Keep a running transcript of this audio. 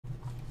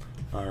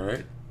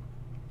Alright,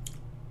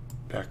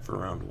 back for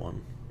round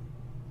one.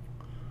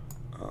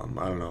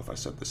 I don't know if I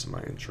said this in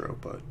my intro,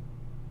 but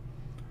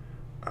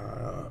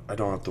I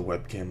don't have the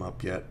webcam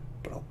up yet,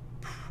 but I'll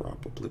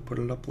probably put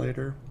it up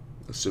later,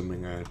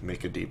 assuming I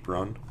make a deep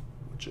run,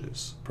 which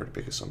is a pretty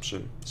big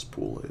assumption. This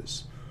pool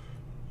is...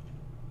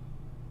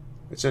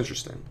 it's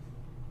interesting,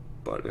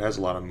 but it has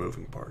a lot of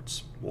moving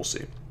parts. We'll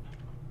see.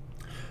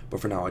 But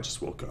for now, I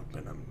just woke up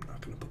and I'm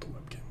not going to put the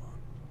webcam on.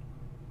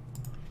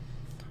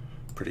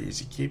 Pretty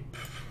easy keep.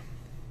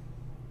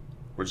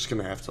 We're just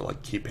going to have to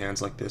like keep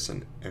hands like this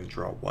and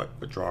draw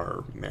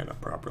our mana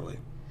properly.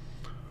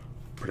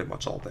 Pretty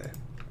much all day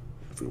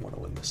if we want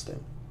to win this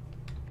thing.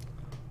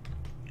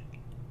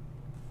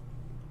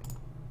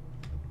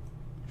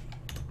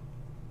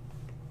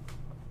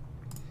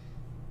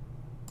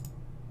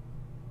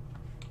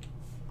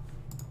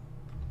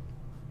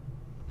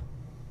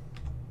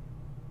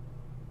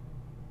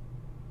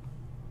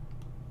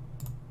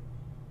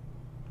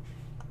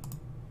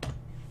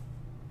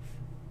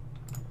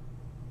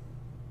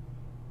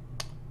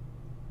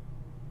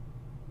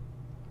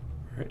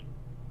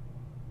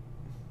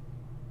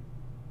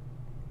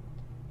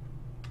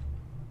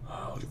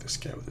 Oh, look at this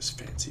guy with his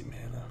fancy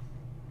mana.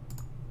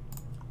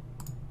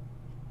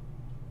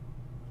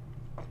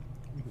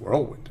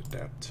 Whirlwind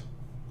Adept.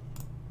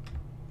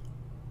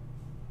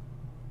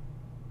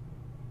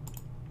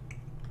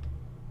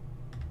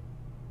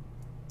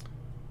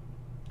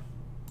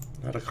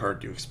 Not a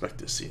card you expect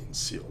to see in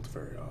Sealed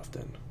very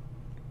often.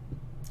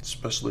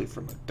 Especially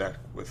from a deck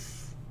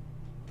with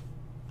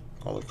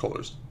all the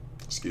colors,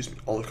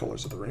 all the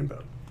colors of the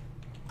rainbow.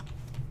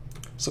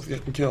 Something I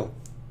can kill.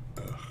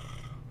 Ugh.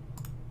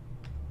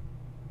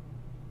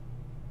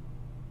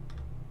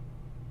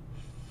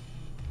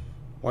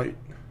 White.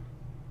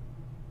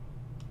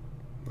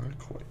 Not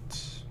quite.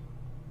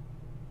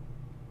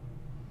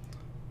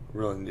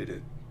 Really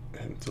needed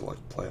him to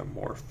like play a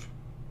morph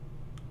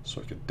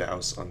so I could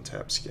douse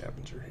untap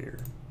Scavenger here.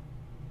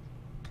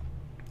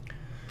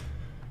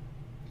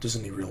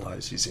 Doesn't he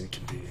realize he's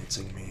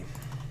inconveniencing me?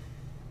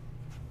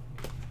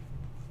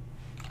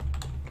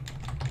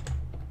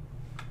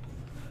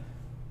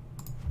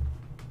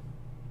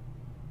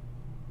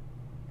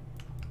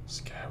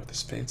 This guy with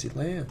his fancy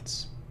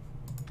lands.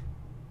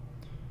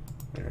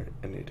 Alright,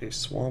 I need a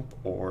swamp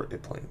or a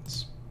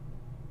plains.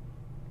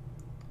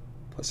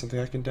 Plus something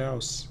I can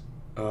douse.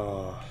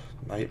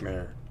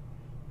 Nightmare.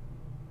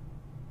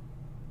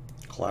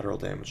 Collateral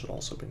damage would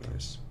also be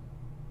nice.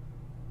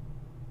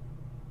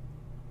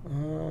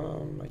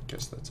 I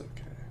guess that's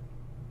okay.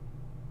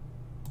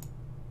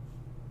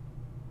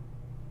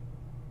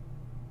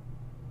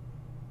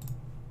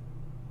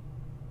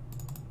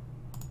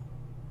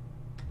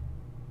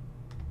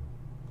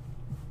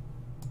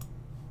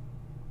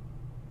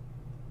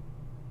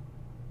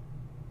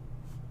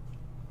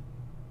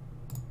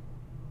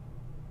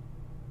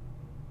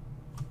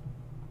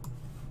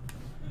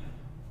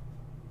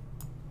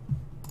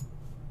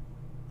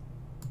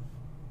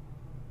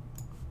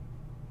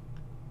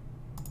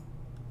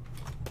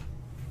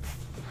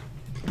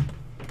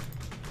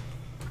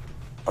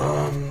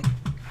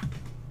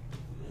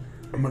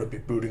 I'm gonna be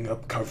booting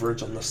up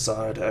coverage on the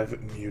side. I have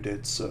it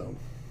muted, so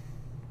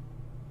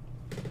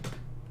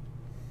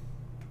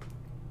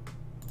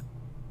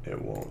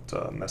it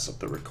won't mess up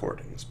the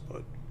recordings,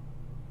 but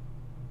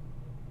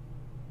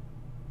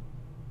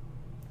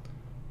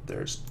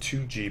there's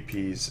 2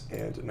 GPs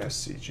and an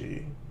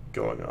SCG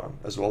going on,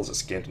 as well as a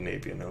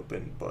Scandinavian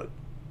Open, but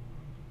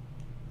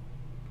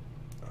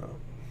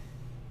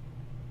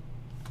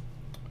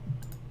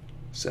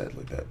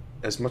sadly, that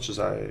as much as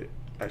I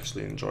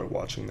actually enjoy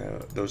watching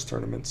those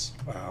tournaments,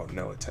 wow,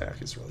 no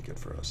attack is really good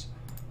for us.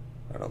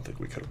 I don't think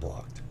we could have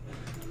blocked.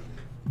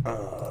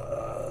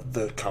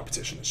 The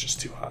competition is just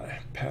too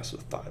high. Pass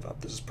with 5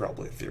 up. This is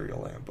probably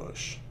Ethereal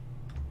Ambush.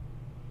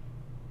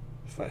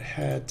 If I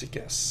had to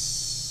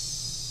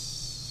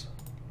guess,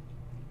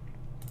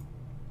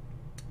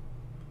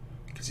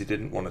 because he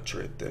didn't want to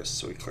trade this,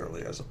 so he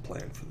clearly has a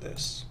plan for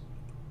this.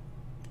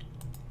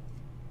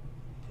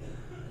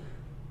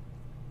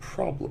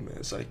 Problem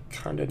is, I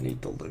kind of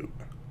need the loot.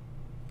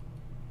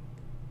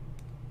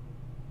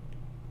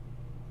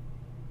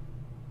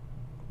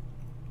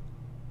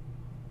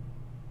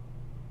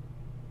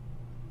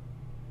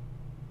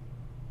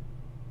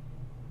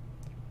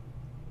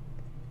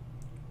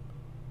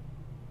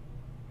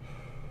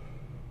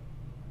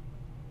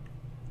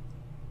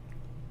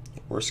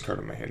 Worst card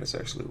in my hand is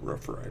actually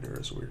Rough Rider,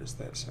 as weird as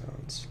that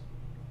sounds.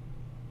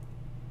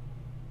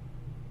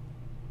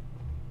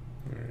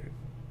 Alright.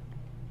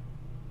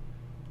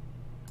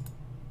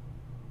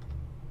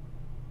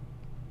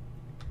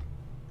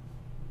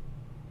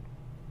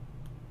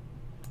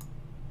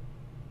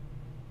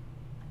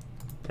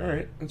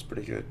 Alright, that's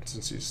pretty good,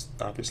 since he's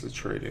obviously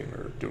trading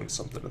or doing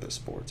something to this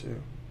board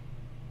too.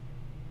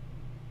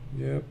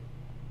 Yep.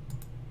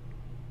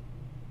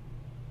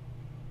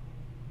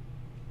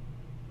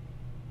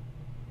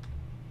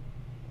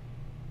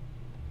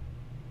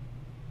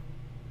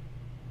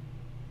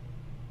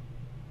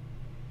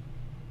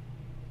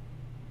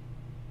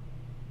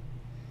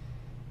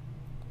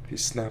 He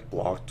snap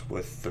blocked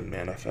with the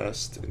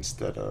manifest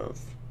instead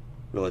of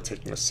really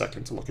taking a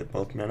second to look at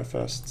both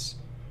manifests,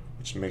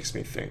 which makes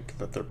me think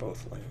that they're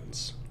both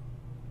lands.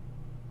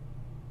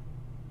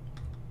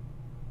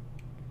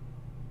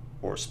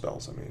 Or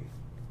spells, I mean.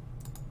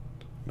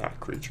 Not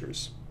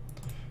creatures.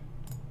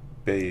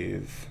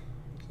 Bathe.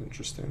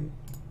 Interesting.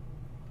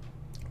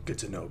 Good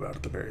to know about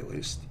at the very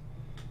least.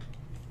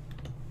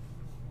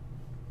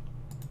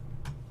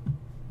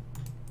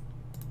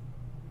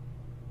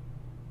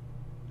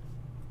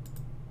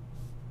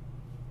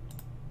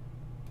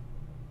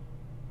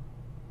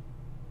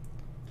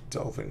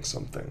 Delving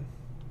something.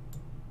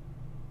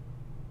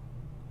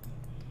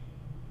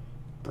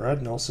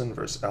 Brad Nelson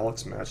versus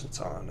Alex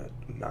Magleton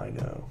at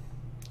 9-0.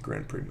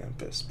 Grand Prix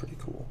Memphis. Pretty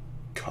cool.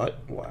 Cut?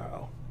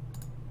 Wow.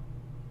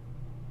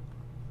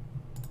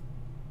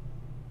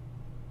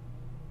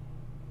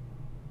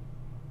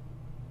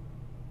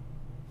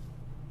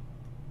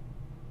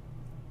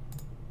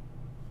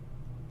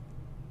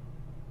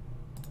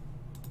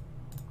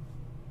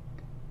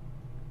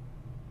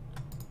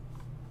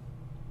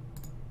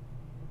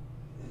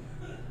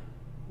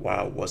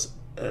 Wow,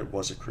 it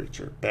was a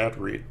creature. Bad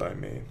read by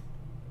me.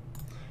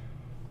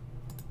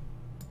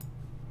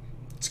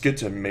 It's good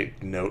to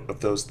make note of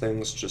those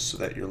things just so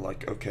that you're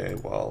like, okay,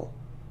 well,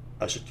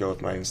 I should go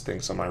with my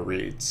instincts on my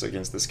reads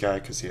against this guy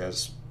because he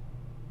has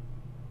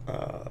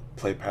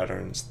play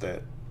patterns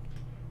that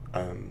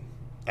I'm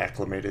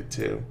acclimated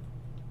to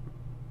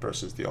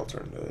versus the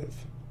alternative.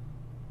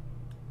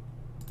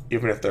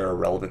 Even if there are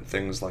relevant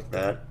things like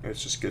that,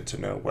 it's just good to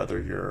know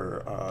whether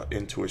your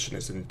intuition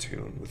is in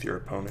tune with your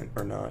opponent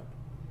or not.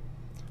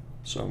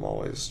 So I'm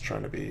always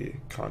trying to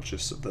be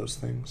conscious of those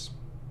things.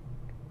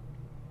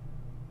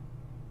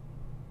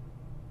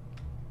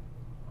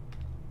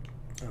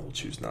 I will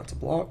choose not to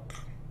block.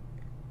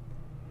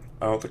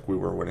 I don't think we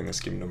were winning this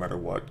game no matter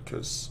what,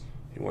 because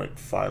he went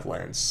 5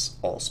 lands,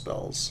 all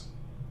spells,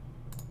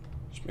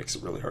 which makes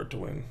it really hard to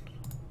win.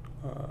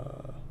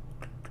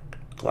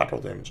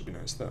 Collateral damage would be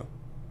nice though.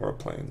 Or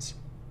planes.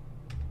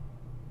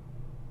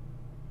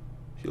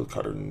 Heel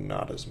cutter,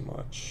 not as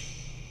much.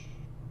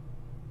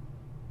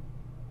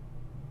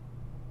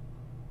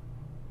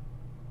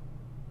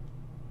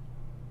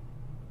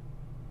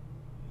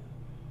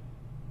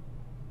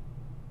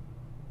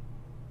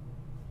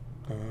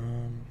 I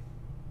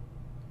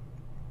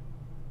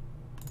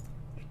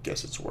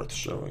guess it's worth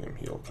showing him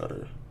heel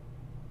cutter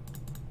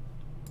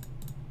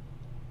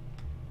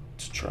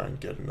to try and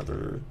get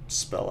another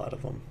spell out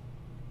of him.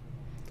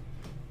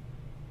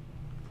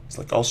 It's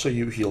like, I'll show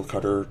you heel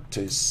cutter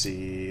to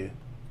see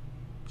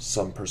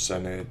some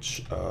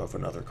percentage of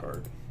another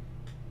card.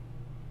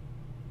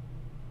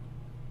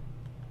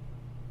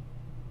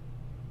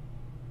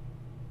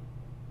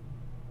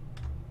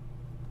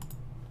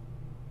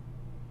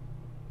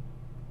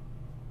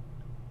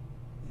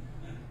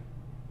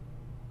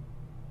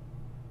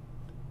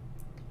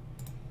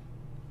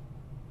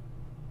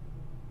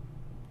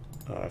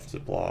 I have to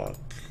block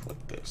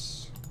like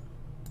this.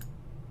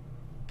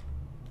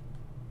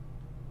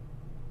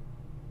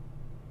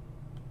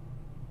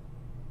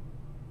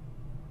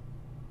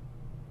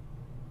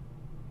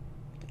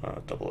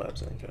 Double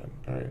abs again.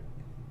 Alright.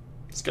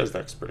 This guy's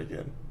deck's pretty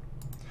good.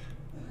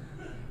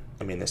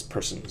 I mean, this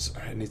person's...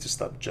 I need to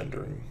stop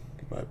gendering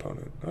my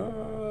opponent.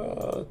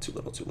 Too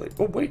little, too late.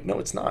 Oh, wait, no,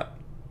 it's not.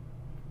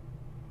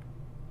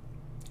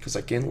 Because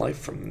I gain life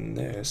from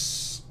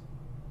this.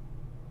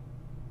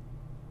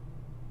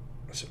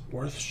 Is it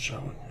worth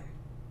showing him?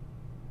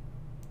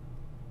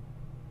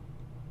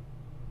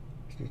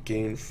 You can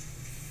gain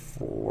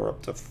 4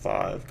 up to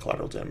 5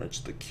 collateral damage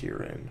to the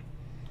Kieran.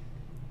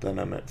 Then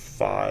I'm at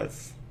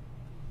 5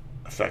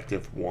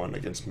 effective 1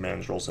 against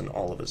Mandrills and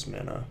all of his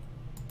mana.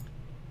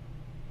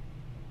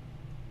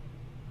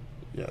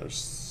 Yeah,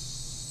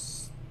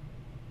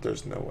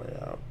 there's no way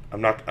out.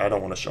 I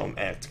don't want to show him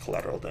act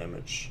collateral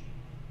damage.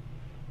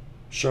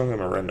 Showing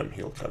him a random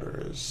heel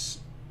cutter is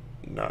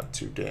not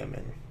too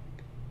damning.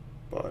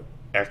 But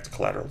act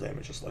collateral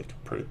damage is like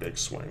a pretty big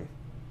swing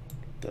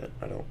that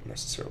I don't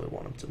necessarily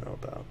want him to know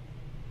about.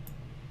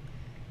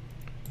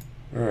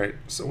 Alright,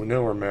 so we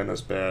know our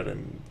mana's bad,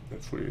 and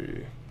if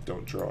we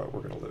don't draw it,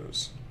 we're going to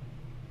lose.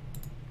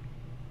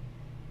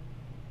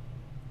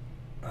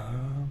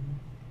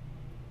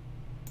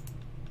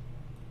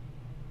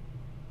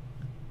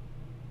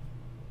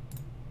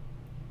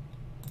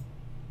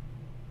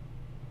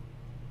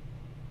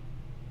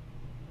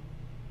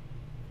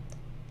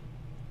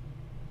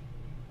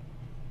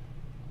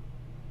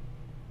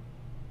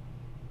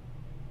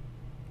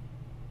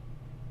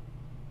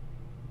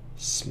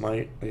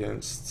 Smite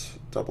against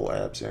double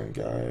abs and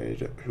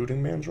guide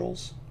hooting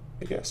mandrills,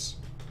 I guess.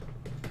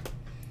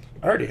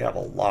 I already have a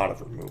lot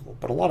of removal,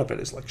 but a lot of it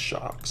is like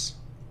shocks.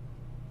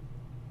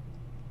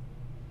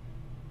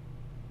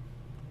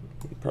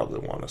 You probably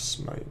want to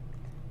smite.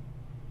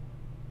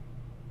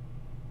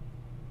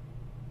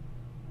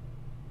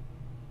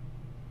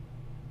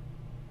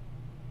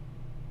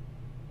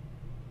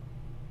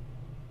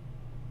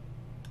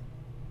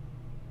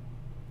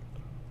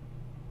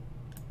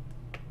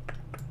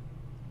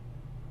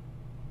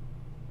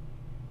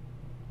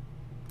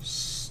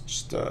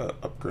 just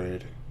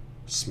upgrade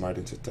Smite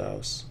into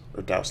Douse,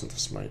 or Douse into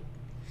Smite.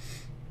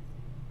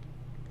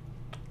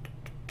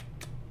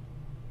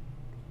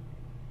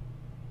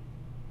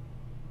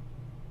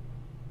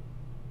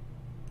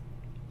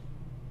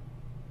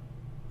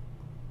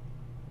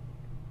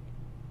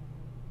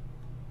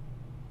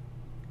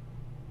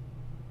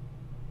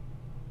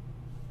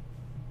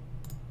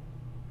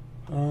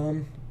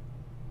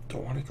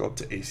 Don't want to go up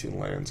to 18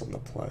 lands on the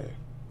play.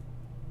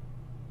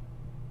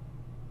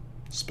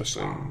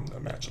 Especially in a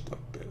matchup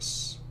like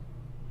this.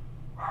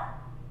 I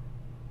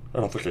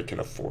don't think I can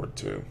afford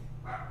to.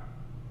 I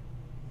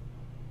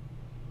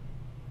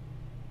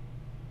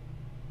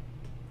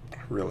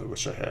really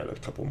wish I had a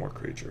couple more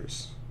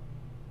creatures.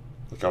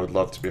 Like, I would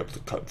love to be able to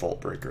cut Vault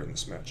Breaker in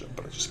this matchup,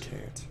 but I just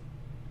can't.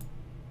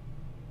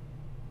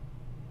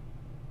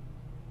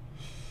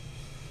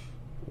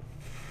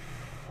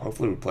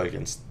 Hopefully we play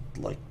against,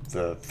 like,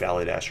 the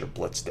Valley Dasher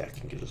Blitz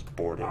deck and can just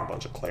board in a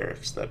bunch of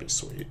clerics. That'd be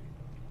sweet.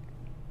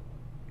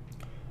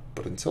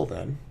 But until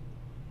then...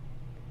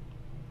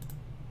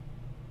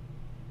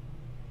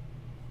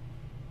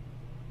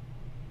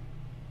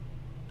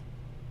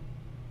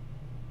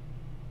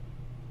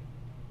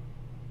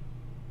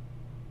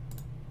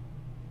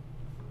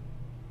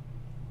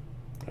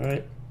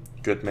 Alright.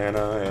 Good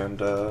mana and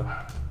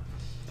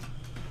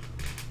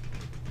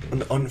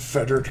an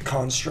unfettered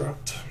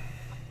construct.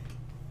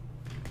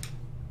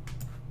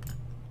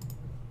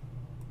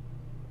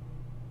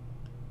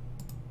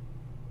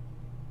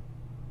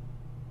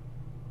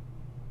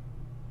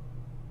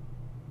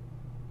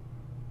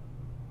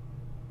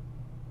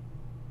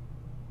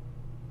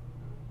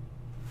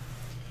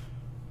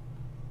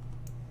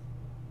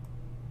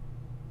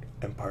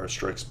 Empire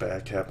Strikes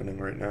Back happening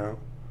right now.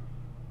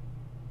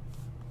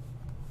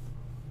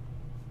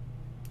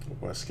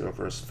 Wesco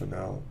versus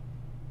Fennel.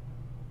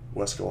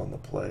 Wesco on the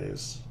play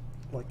is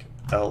like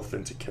Elf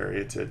into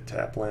Caryatid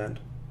tap land.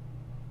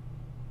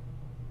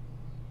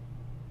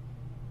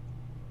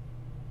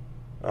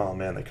 Oh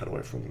man, they cut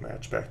away from the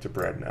match. Back to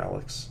Brad and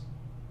Alex.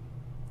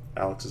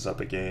 Alex is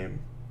up a game.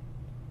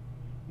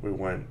 We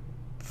went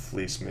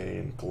Fleece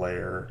Mane,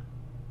 Glare,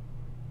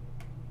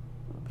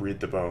 Read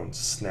the Bones,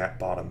 Snap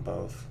Bottom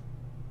both.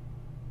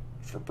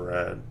 For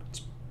Brad,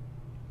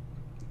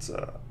 it's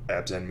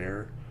Abs and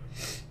Mirror.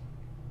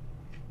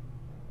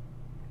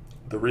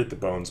 The Read the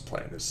Bones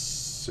plan is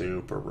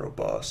super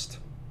robust.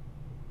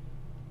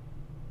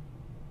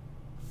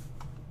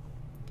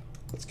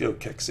 Let's go,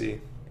 Kixie.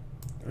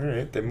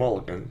 Alright, they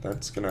mulligan.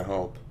 That's gonna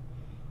help.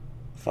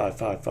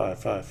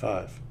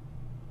 5/5/5/5/5.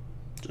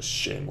 Just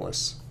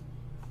shameless.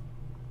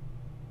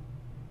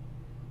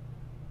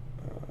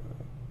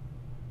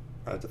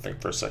 I had to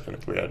think for a second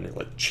if we had any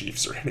like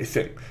chiefs or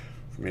anything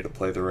for me to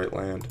play the right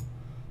land.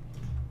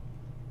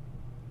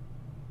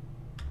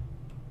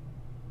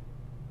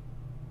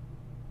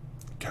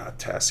 God,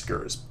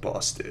 Tasker is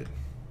busted.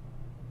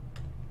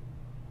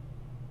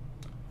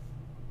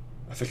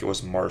 I think it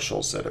was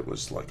Marshall said it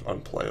was like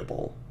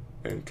unplayable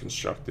in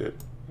Constructed.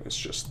 It's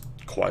just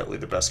quietly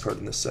the best card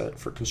in the set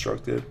for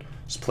Constructed.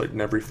 It's played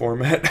in every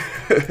format.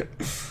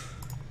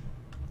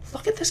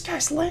 Look at this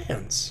guy's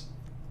lands.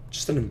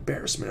 Just an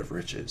embarrassment of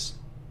riches.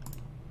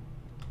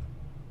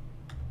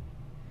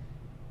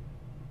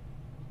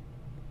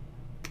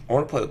 I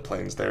want to play the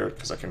planes there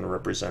because I can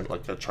represent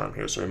like a charm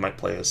here, so he might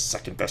play his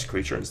second best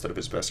creature instead of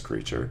his best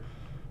creature,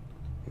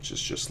 which is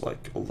just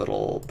like a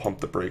little pump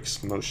the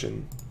brakes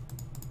motion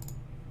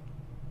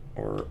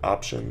or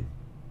option,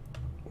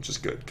 which is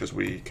good because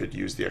we could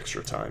use the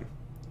extra time.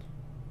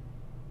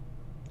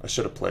 I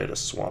should have played a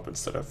swamp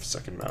instead of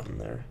second mountain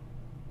there.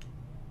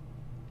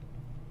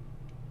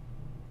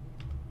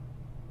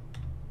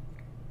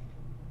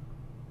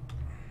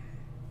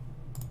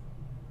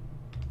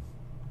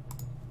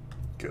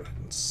 Go ahead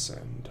and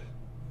send.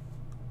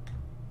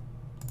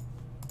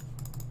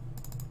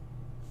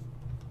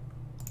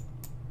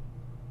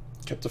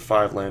 Kept a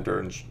 5-lander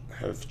and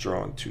have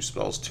drawn 2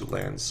 spells, 2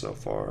 lands so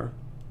far.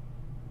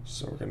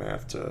 So we're gonna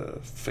have to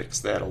fix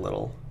that a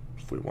little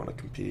if we want to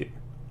compete.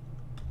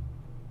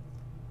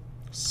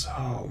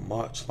 So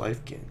much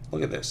life gain.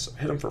 Look at this.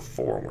 I hit him for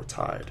 4 and we're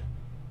tied.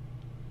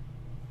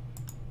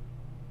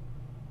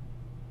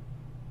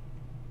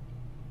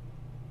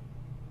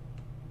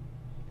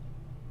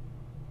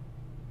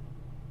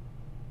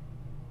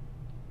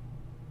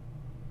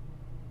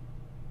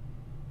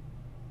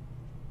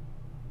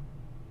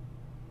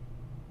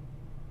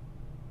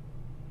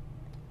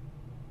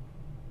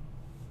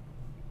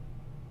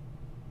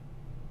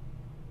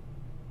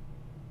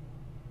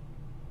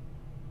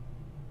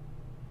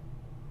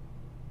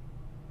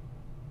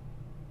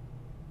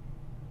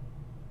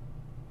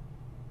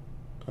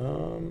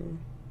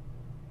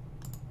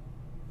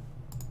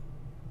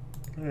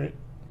 Alright.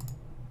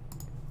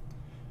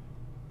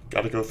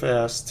 Gotta go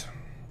fast,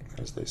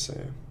 as they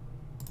say.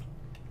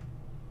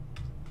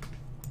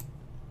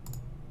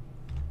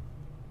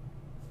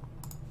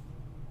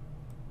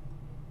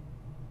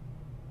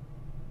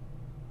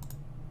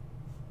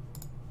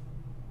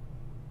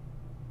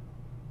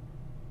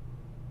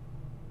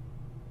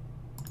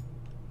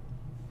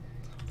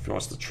 he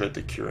wants to trade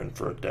the cure in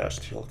for a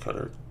dashed heal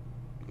cutter,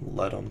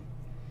 let him.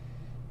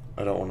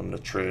 I don't want him to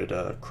trade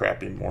a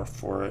crappy morph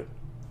for it.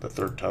 The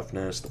 3rd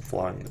toughness, the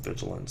flying, the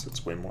vigilance,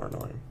 it's way more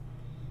annoying.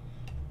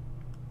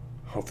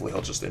 Hopefully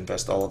he'll just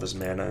invest all of his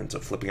mana into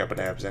flipping up an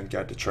Abzan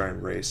guide to try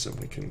and race, and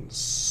we can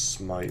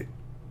smite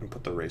and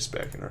put the race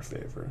back in our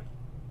favor.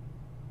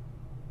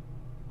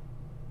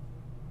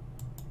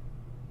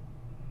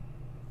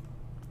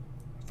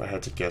 If I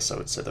had to guess, I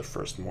would say the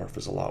first morph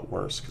is a lot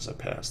worse because I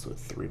passed with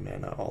 3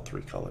 mana, all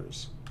 3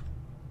 colors.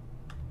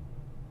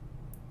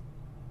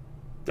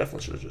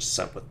 Definitely should have just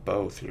sent with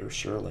both here,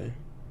 surely.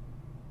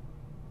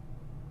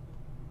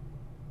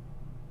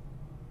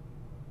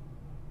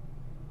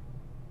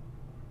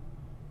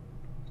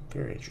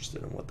 Very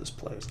interested in what this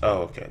plays. Oh,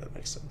 okay, that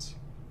makes sense.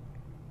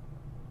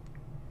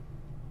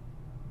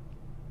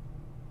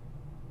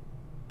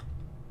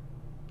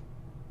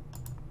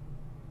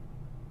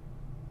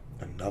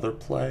 Another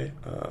play?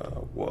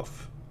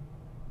 Woof.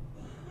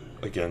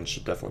 Again,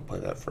 should definitely play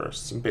that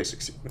first. Some basic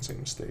sequencing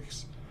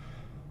mistakes.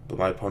 But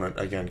my opponent,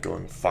 again,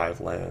 going 5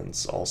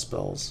 lands, all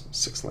spells.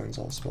 6 lands,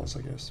 all spells,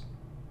 I guess.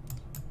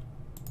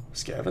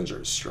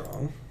 Scavenger is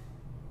strong.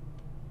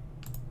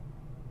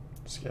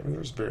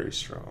 Scavenger is very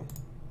strong.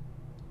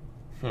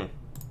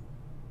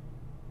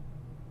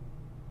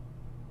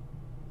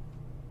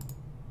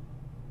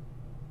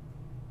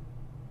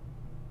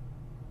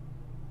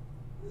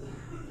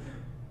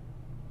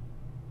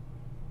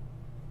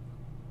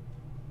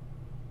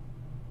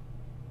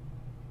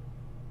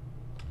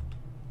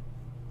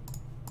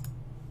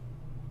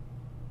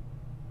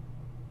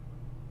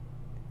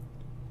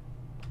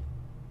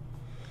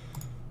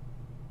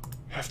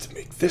 Have to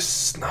make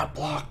this not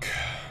block.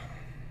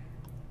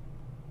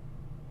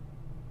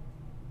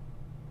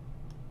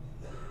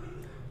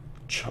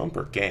 Chump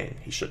or gang?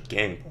 He should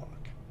gang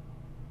block.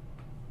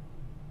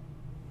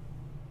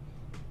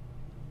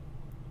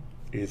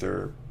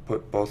 Either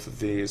put both of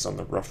these on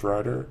the Rough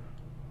Rider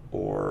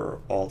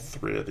or all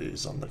 3 of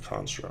these on the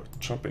Construct.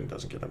 Chumping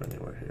doesn't get him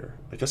anywhere here.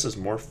 I guess his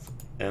Morph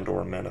and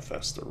or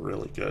Manifest are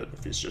really good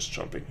if he's just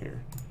chumping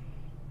here.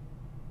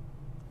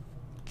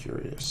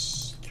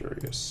 Curious,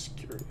 curious,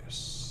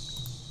 curious.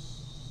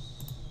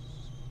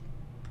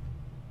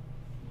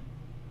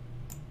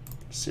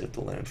 See if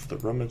the land for the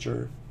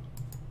Rummager.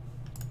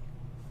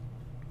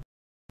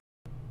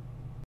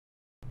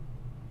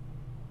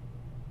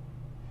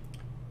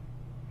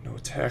 No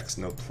attacks,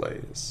 no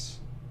plays.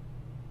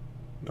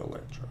 No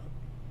land drop.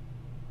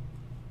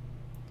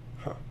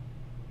 Huh.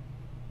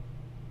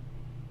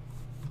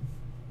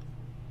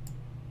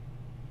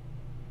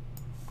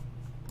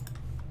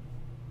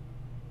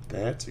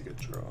 That's a good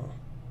draw.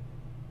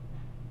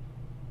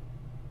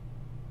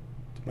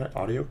 Did my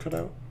audio cut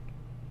out?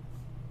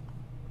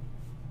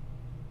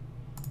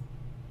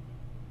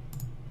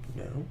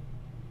 No.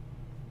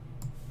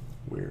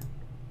 Weird.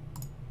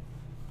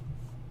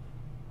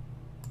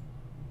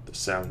 The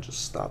sound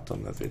just stopped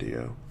on the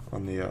video,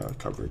 on the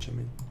coverage, I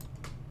mean.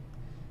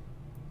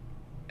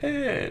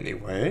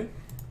 Anyway.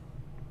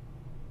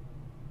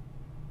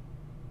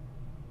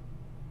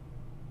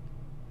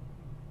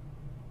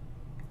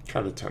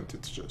 Kind of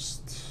tempted to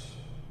just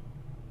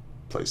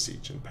play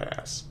Siege and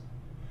pass.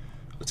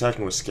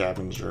 Attacking with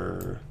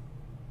Scavenger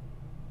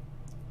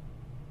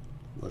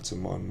lets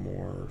him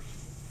unmorph.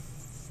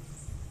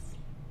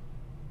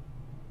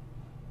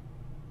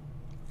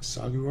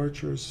 Sagu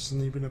Archers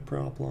isn't even a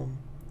problem.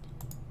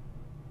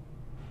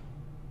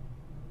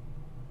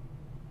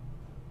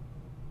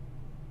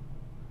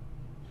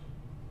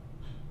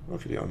 What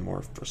could he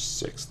unmorph for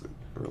 6 that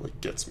really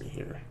gets me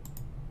here?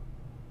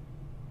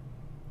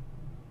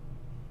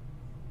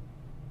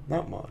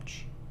 Not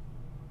much.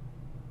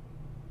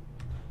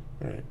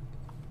 Alright.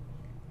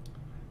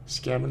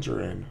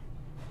 Scavenger in.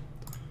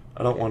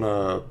 I don't want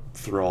to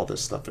throw all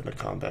this stuff into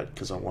combat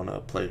because I want to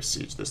play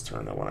Siege this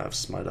turn. I want to have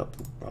Smite up.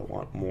 I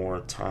want more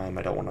time.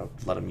 I don't want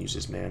to let him use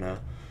his mana.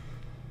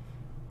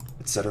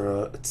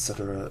 Etc.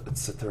 Etc.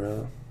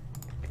 Etc.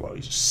 Well,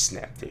 he just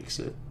snap takes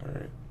it.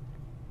 Alright.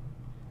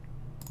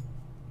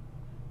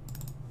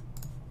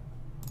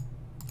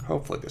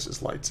 Hopefully this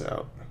is lights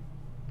out.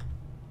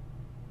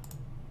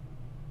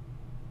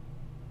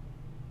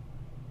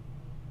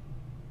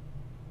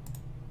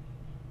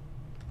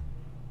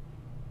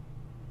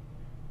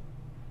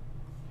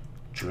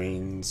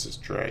 Drains his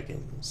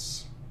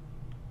dragons.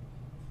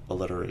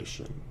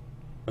 Alliteration.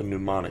 A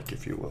mnemonic,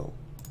 if you will.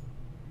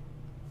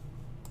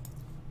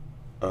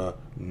 A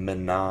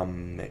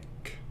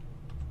mnemonic.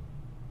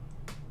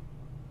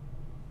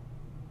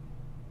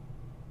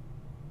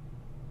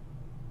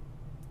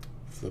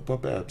 Flip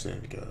up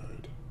Abzan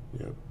Guide.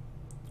 Yep.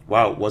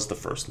 Wow, it was the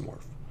first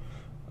morph.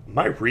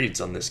 My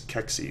reads on this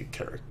Kexi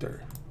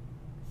character.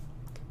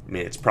 I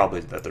mean, it's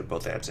probably that they're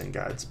both Abzan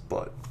Guides,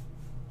 but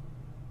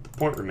the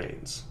point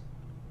remains.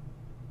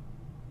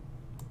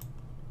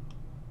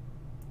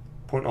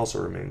 Point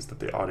also remains that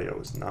the audio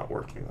is not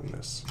working on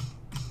this.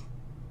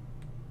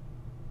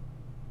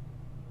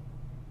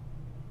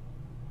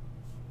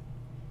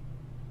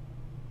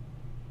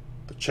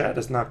 The chat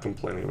is not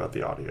complaining about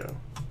the audio,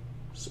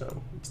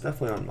 So it's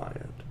definitely on my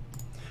end.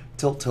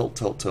 Tilt, tilt,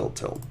 tilt, tilt,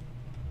 tilt.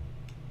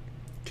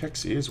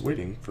 Kexi is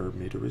waiting for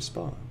me to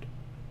respond.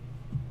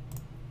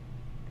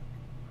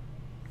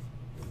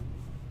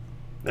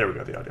 There we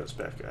go, the audio's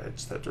back. I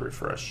just had to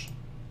refresh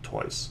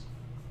twice.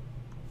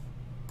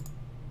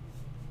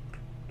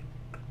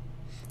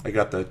 I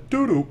got the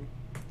doo-doo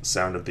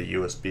sound of the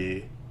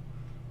USB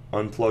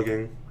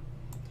unplugging,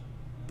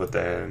 but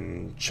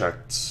then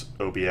checked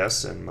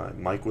OBS and my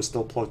mic was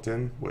still plugged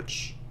in,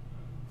 which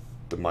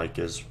the mic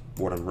is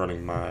what I'm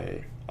running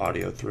my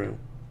audio through.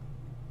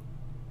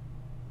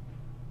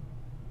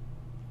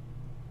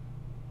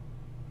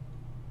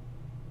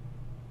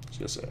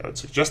 I would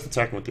suggest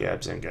attacking with the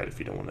Abzan Guide if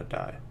you don't want to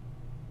die.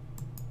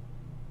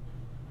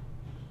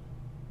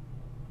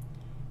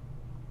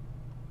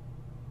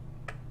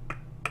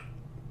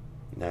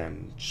 And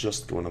then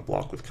just going to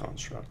block with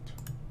Construct.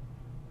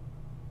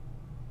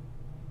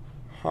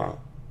 Huh.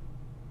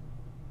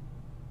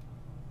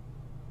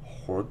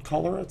 Horde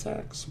Collar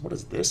attacks? What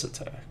is this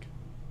attack?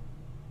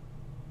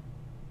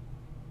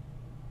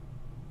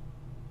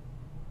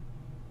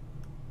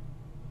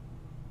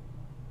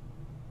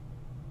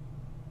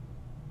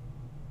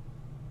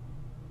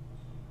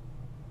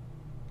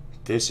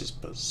 This is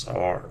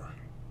bizarre.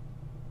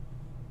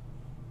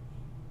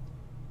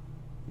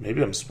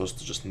 Maybe I'm supposed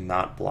to just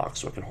not block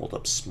so I can hold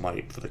up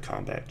Smite for the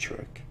combat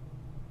trick.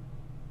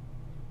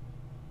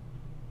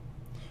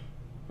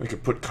 I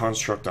could put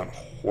Construct on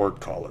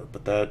Horde Collar,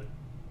 but that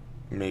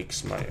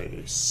makes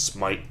my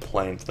Smite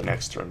plan for the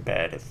next turn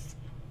bad if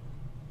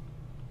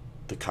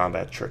the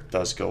combat trick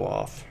does go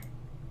off.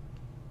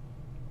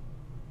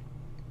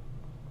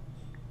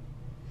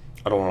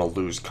 I don't want to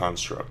lose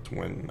Construct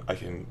when I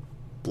can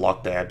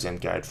block the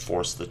Abzan Guide,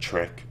 force the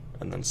trick,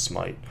 and then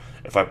Smite.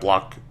 If I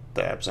block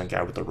the Abzan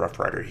Guide with the Rough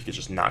Rider, he could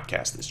just not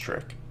cast this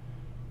trick.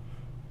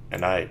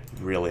 And I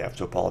really have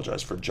to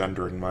apologize for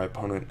gendering my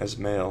opponent as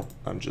male.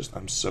 I'm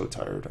so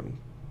tired. I'm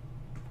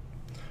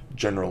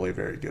generally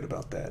very good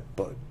about that,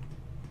 but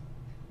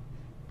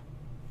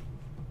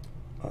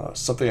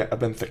something I've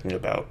been thinking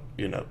about,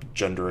 you know,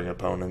 gendering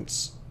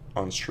opponents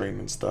on stream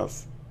and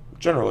stuff.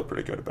 Generally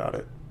pretty good about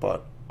it,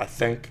 but I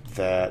think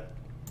that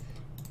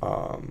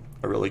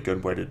a really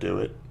good way to do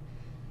it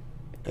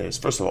is,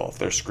 first of all, if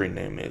their screen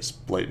name is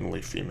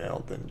blatantly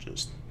female, then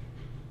just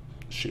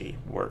she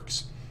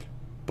works.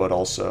 But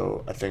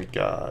also, I think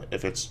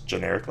if it's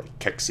generic, like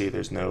Kexi,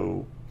 there's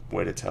no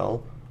way to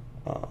tell.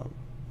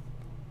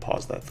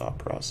 Pause that thought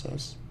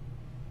process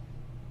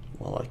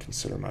while I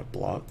consider my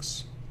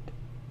blocks.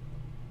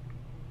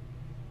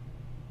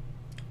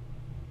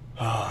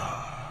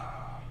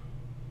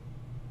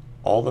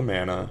 All the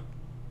mana.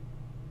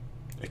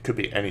 It could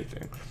be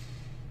anything.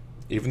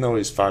 Even though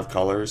he's 5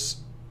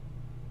 colors,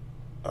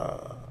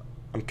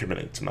 I'm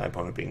committing to my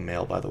opponent being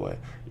male, by the way.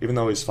 Even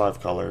though he's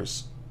 5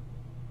 colors,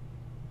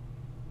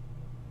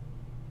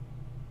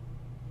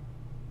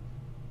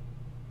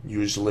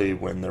 usually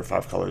when they're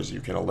 5 colors,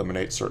 you can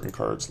eliminate certain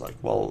cards. Like,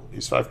 well,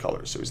 he's 5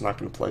 colors, so he's not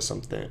going to play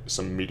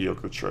some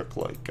mediocre trick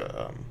like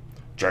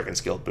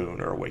Dragon's Guild Boon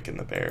or Awaken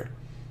the Bear,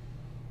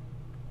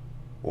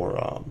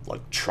 or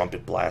like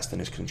Trumpet Blast in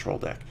his control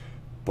deck.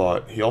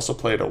 But he also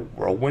played a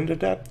Whirlwind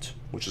Adept,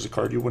 which is a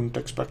card you wouldn't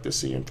expect to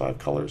see in 5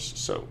 colors.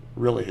 So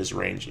really his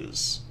range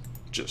is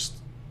just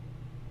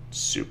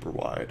super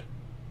wide.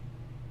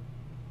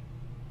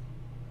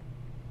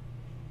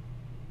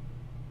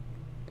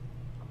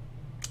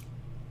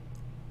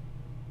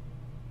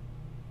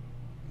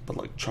 But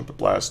like Trumpet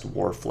Blast,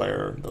 War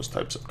Flare, those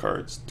types of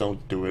cards,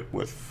 don't do it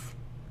with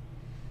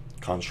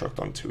Construct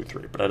on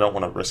 2/3. But I don't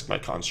want to risk my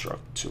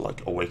Construct to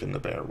like Awaken the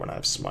Bear when I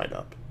have Smite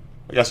up.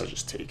 I guess I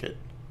just take it.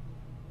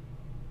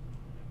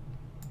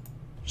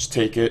 Just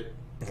take it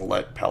and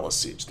let Palace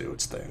Siege do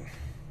its thing.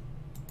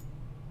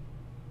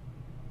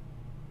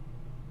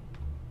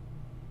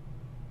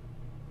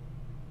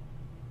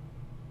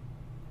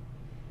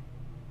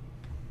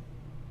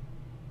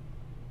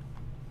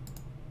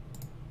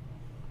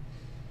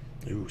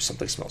 Ooh,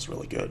 something smells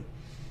really good.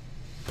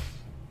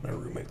 My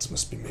roommates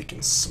must be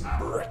making some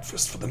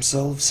breakfast for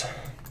themselves.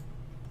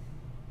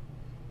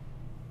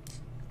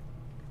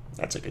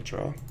 That's a good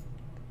draw.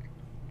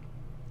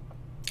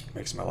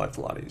 Makes my life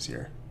a lot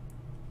easier.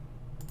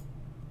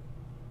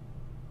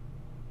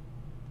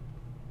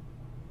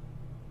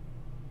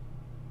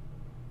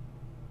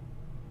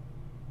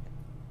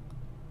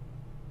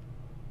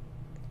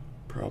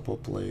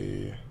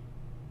 Probably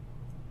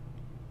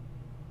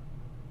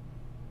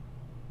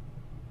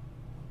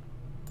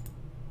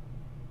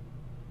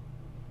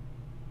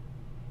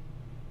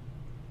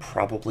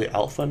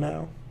Alpha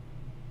now.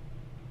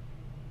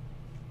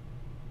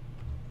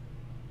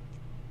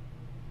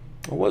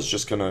 I was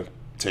just gonna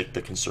take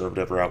the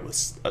conservative route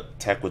with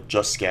attack with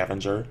just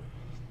Scavenger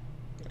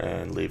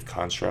and leave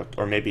Construct,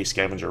 or maybe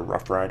Scavenger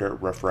Rough Rider,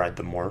 Rough Ride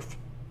the Morph.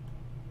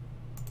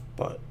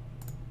 But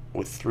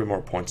with 3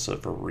 more points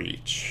of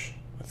reach,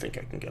 I think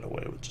I can get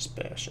away with just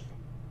bashing.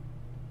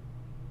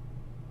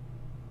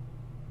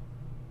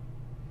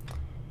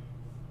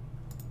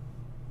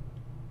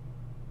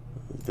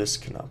 This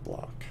cannot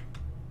block.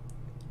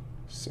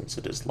 since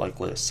it is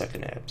likely a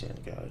second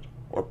Abzan guide,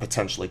 or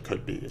potentially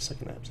could be a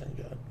second Abzan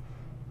guide.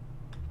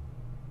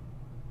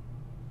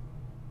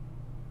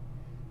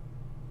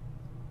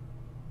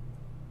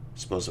 I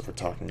suppose if we're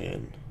talking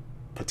in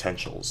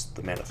potentials,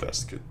 the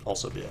manifest could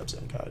also be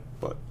Abzan guide,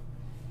 but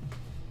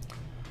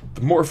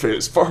the morph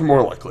is far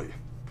more likely.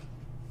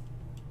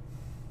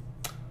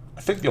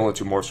 I think the only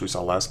two morphs we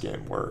saw last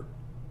game were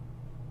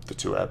the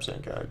two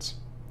Abzan guides,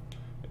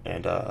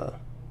 and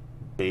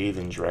Bathe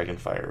and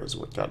Dragonfire is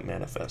what got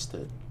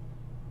manifested.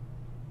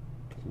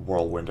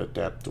 Whirlwind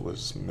Adept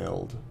was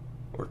milled,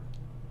 or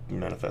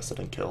manifested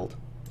and killed.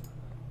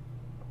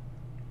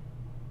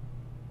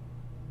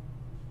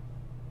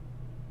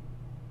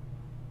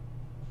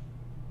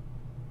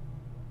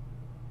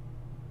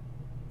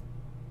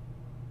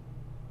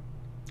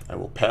 I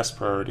will pass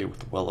priority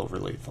with well over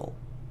lethal.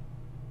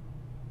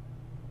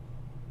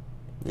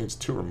 Needs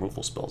two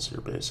removal spells here,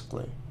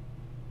 basically.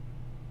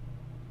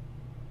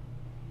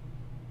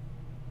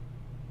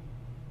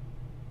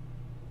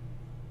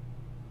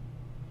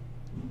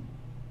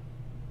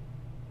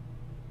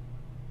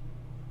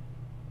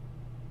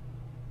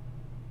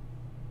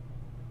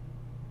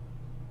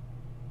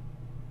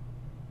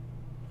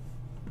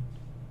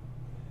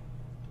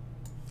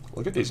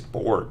 Look at these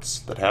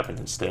boards that happen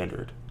in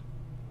Standard.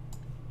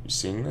 You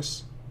seeing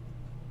this?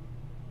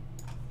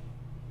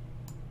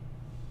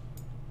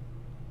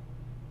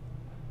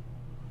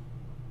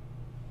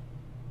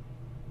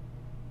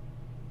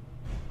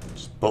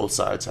 Just both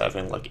sides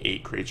having like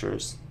 8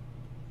 creatures.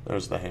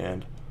 There's the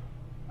hand.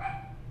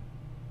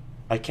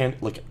 I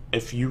can't, like,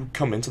 if you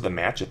come into the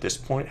match at this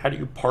point, how do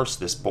you parse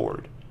this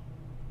board?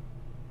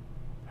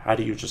 How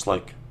do you just,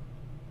 like,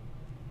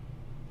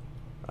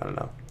 I don't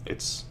know.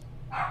 It's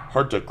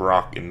hard to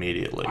grok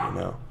immediately, you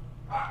know?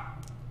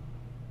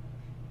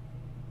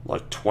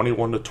 Like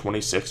 21 to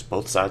 26,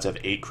 both sides have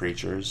 8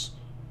 creatures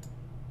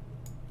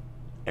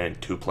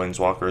and 2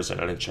 planeswalkers and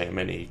an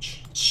enchantment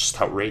each. It's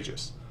just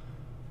outrageous.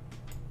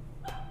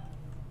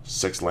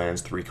 6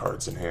 lands, 3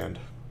 cards in hand.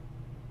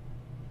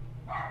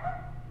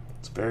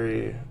 It's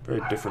very,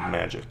 very different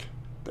Magic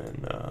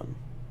than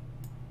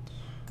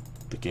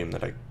the game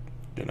that I,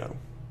 you know,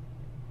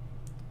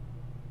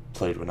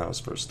 played when I was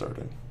first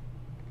starting.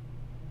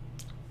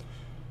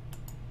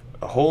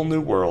 A whole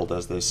new world,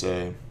 as they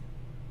say.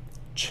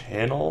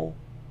 Channel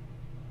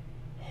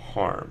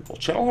Harm. Well,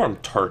 Channel Harm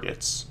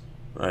targets,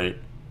 right?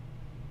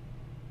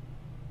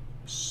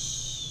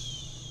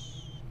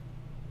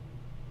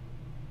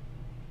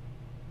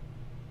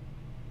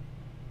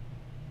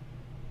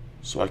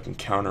 So I can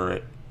counter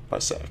it by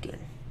sacking.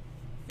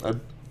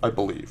 I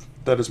believe.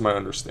 That is my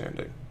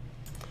understanding.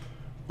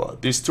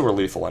 But these two are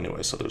lethal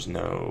anyway, so there's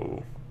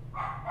no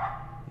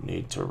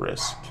need to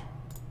risk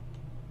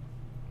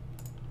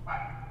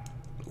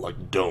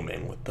like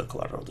doming with the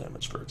collateral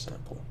damage, for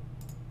example.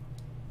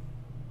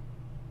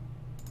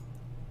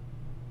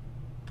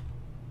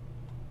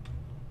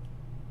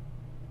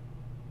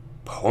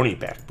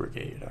 Ponyback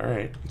Brigade.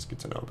 Alright, that's good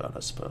to know about, I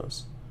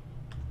suppose.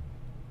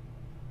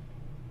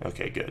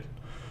 Okay, good.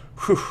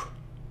 Whew.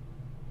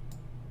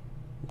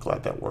 I'm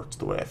glad that worked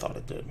the way I thought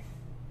it did.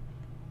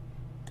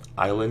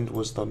 Island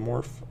was the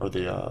morph, or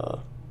the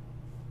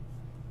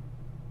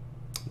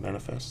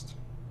manifest.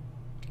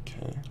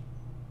 Okay.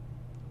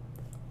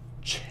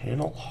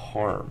 Channel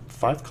Harm.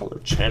 5-color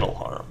Channel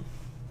Harm.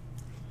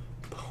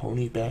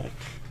 Ponyback.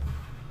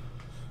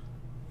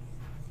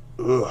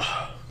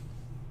 Ugh.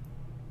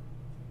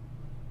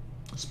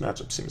 This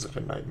matchup seems like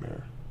a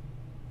nightmare.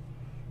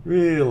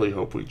 Really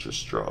hope we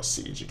just draw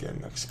Siege again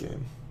next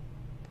game.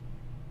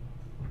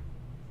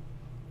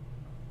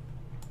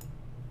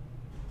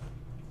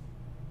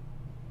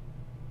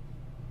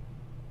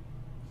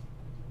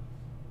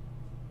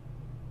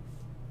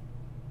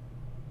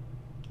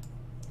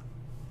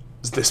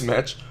 This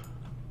match,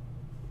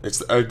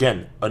 it's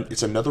again,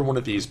 it's another one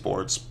of these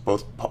boards.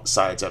 Both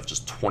sides have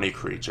just 20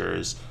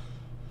 creatures.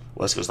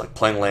 Wesko's like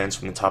playing lands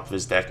from the top of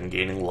his deck and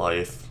gaining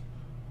life,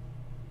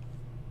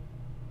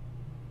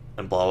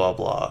 and blah blah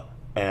blah.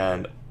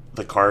 And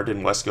the card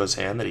in Wesko's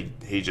hand that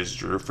he just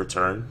drew for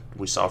turn,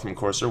 we saw from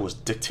Corsair, was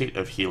Dictate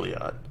of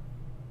Heliod.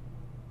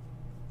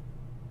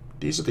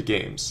 These are the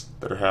games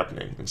that are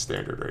happening in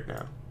Standard right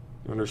now.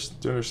 Do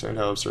you understand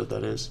how absurd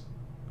that is?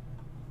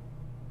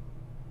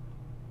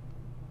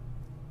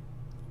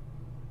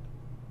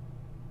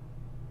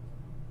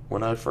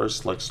 When I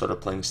first started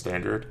playing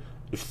Standard,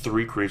 if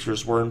 3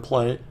 creatures were in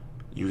play,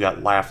 you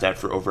got laughed at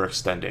for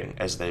overextending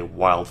as they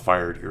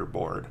wildfired your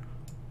board.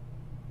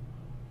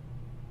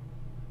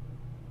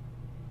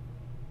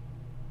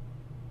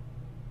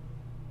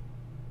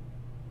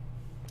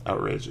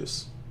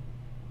 Outrageous.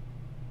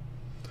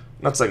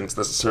 Not saying it's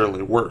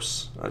necessarily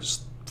worse. I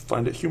just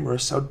find it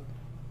humorous how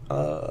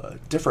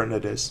different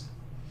it is.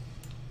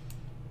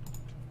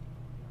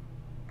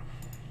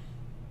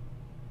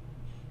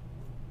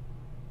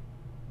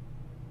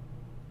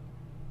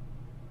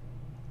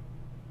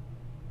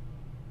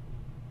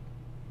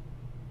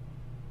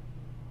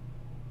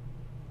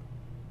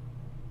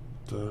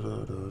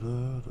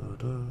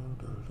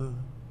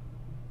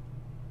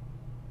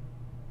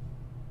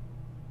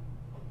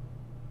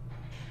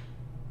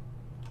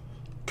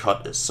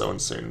 cut is so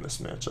insane in this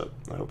matchup.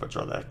 I hope I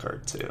draw that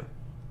card too.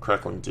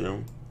 Crackling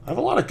Doom. I have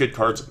a lot of good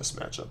cards in this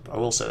matchup. I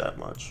will say that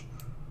much.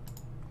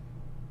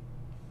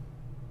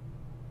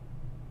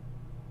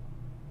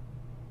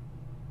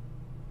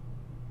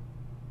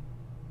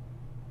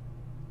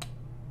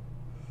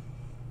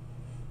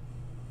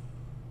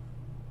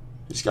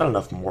 He's got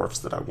enough morphs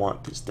that I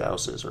want these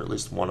douses, or at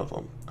least one of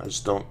them. I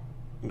just don't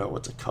know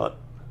what to cut,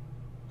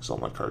 because all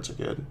my cards are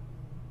good.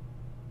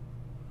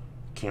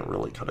 Can't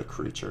really cut a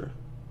creature.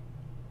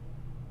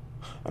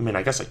 I mean,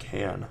 I guess I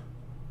can.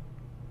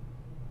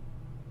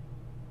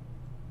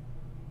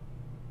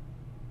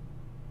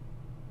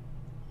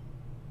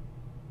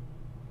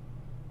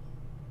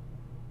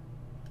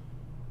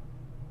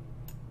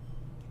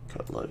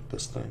 Cut like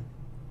this thing.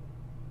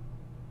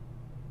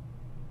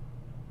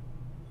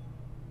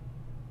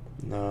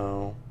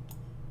 No.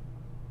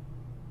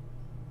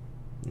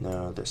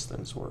 No, this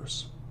thing's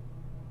worse.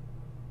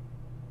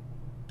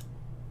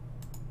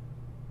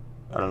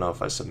 I don't know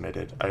if I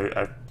submitted.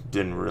 I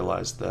didn't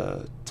realize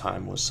the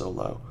time was so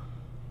low.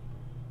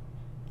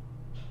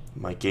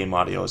 My game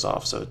audio is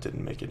off, so it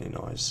didn't make any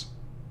noise.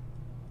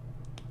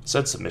 It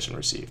said submission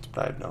received,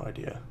 but I have no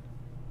idea.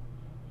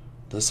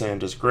 This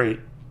hand is great,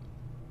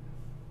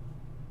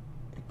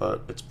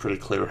 but it's pretty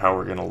clear how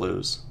we're gonna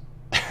lose.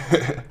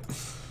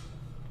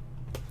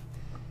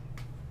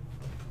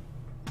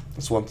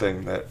 That's one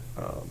thing that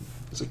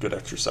is a good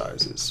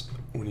exercise, is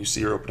when you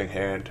see your opening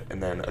hand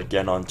and then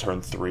again on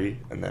turn 3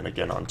 and then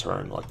again on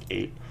turn like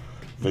 8,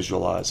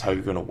 visualize how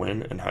you're going to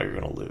win and how you're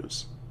going to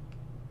lose.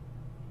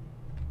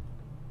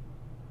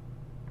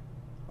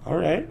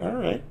 Alright.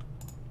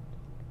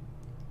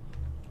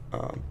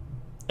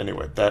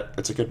 Anyway,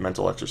 it's a good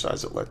mental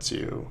exercise. It lets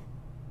you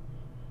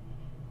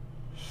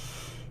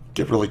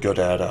get really good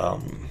at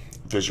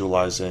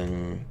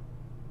visualizing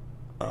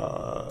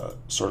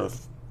sort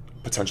of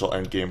potential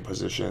endgame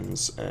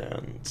positions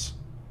and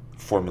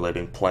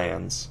formulating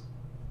plans.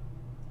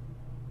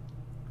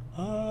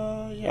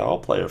 Yeah, I'll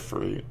play a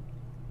free.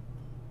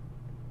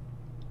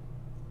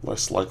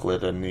 Less likely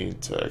to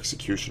need to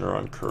Executioner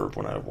on curve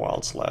when I have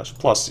Wild Slash.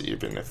 Plus,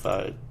 even if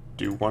I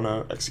do want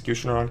to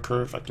Executioner on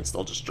curve, I can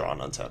still just draw an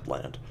untapped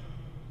land.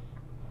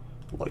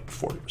 Like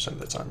 40% of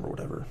the time or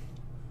whatever.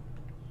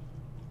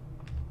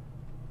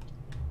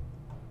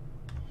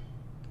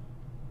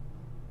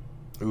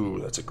 Ooh,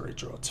 that's a great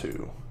draw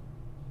too.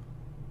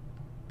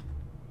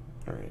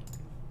 Alright.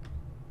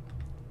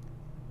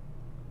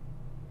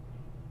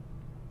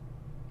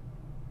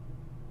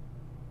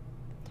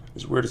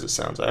 As weird as it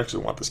sounds, I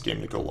actually want this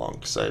game to go long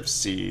because I have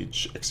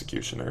Siege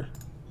Executioner,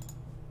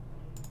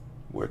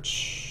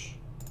 which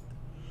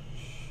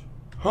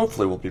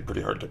hopefully will be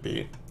pretty hard to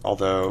beat.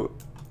 Although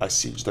I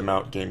sieged him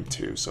out game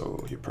 2,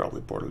 so he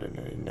probably boarded in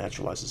any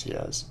naturalizes he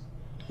has.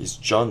 He's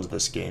Junned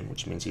this game,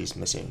 which means he's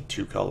missing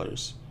 2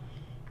 colors,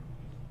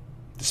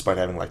 despite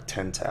having like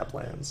 10 tap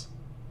lands.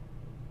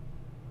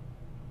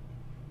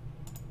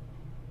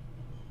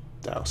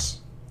 Douse.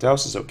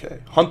 Douse is okay.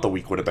 Hunt the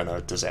Weak would have been a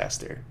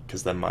disaster,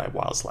 because then my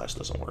Wild Slash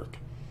doesn't work.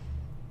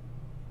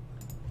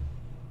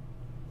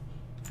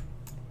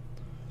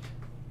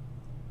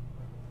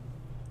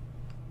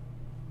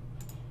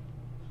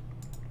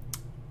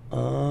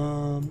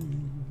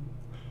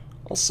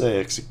 I'll say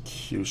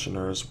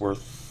Executioner is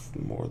worth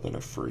more than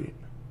a free.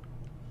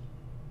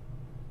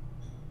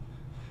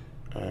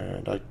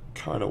 And I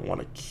kind of want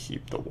to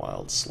keep the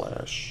Wild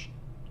Slash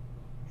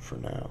for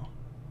now.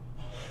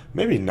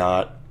 Maybe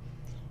not.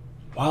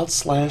 Wild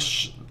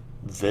Slash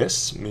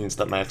this means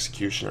that my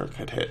Executioner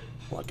could hit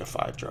like a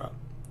 5-drop.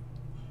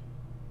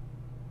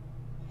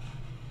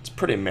 It's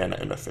pretty mana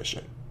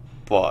inefficient,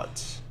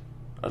 but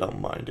I don't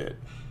mind it.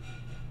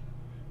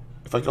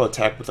 If I go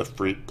attack with a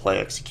free play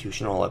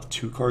Executioner, I'll have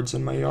 2 cards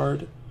in my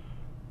yard,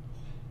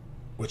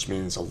 which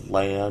means a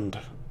land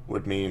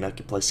would mean I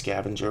could play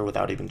Scavenger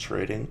without even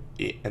trading,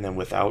 and then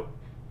without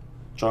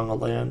drawing a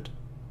land,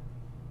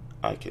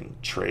 I can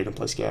trade and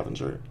play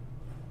Scavenger.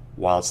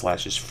 Wild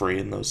Slash is free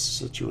in those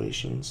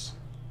situations.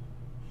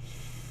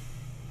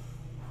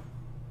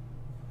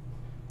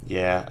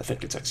 Yeah, I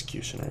think it's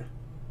Executioner.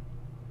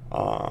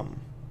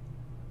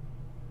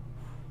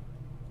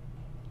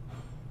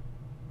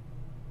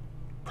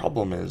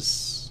 Problem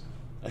is,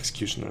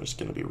 Executioner is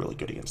going to be really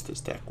good against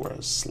this deck,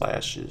 whereas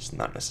Slash is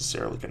not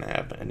necessarily going to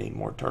have any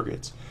more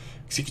targets.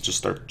 Because he could just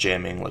start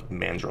jamming like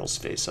Mandrels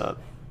face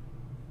up,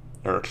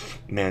 or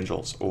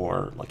Mandrels,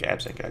 or like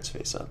Absent Guides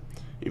face up,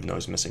 even though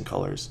he's missing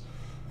colors.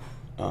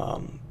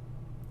 On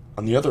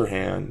the other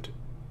hand,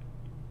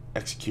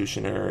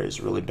 Executioner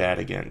is really bad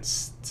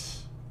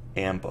against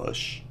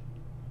Ambush,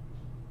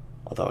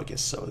 although I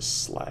guess so is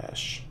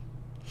Slash.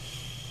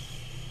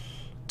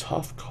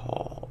 Tough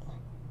call.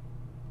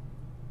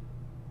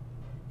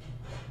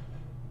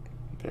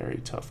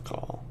 Very tough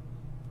call.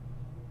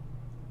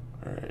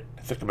 Alright,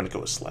 I think I'm going to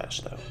go with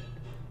Slash though.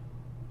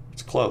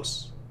 It's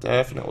close.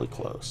 Definitely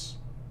close.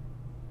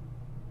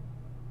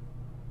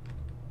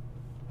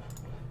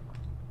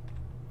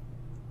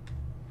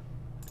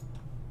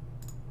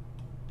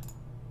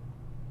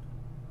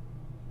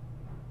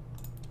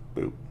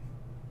 Boop.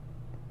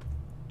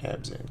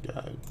 Abzan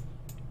Guide.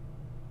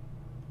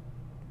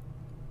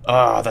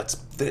 Ah,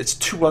 it's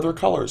two other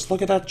colors.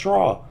 Look at that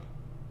draw.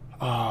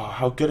 Ah,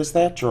 how good is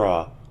that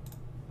draw?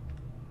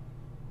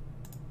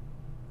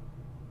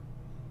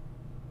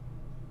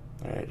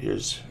 Alright,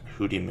 here's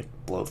Hootie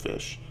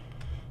McBlowfish.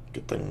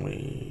 Good thing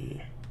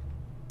we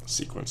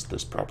sequenced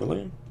this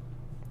properly.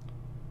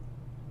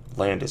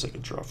 Land is a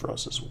good draw for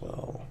us as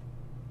well.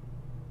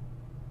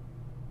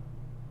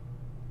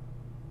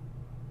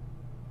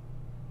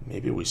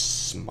 Maybe we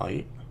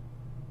smite.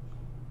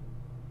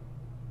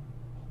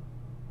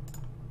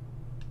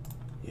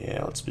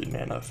 Yeah, let's be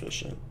mana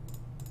efficient.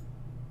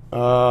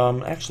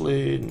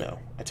 Actually, no.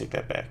 I take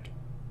that back.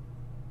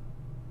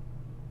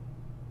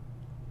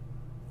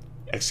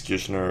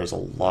 Executioner is a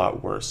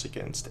lot worse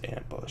against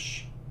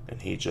Ambush.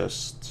 And he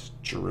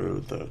just drew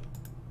the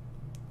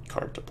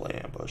card to play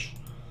Ambush.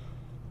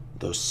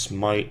 Though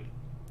Smite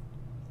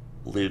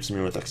leaves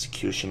me with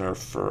Executioner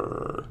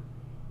for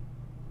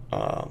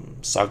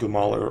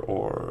Sagumauler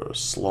or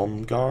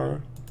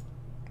Slumgar.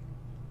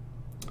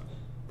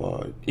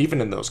 But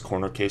even in those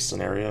corner case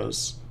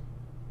scenarios,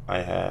 I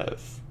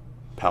have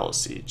Palace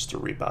Siege to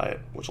rebuy it,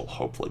 which will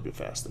hopefully be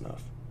fast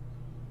enough.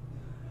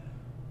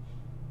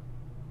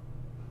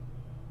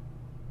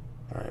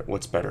 Alright,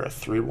 what's better, a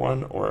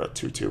 3-1 or a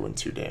 2-2 and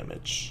 2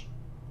 damage?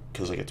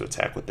 Because I get to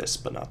attack with this,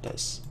 but not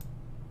this.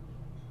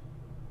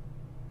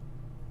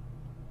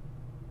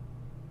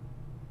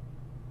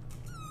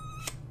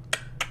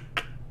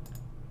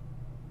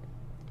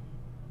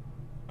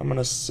 I'm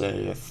gonna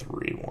say a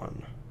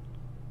 3-1.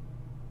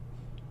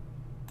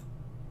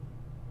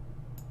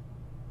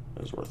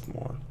 Is worth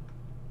more.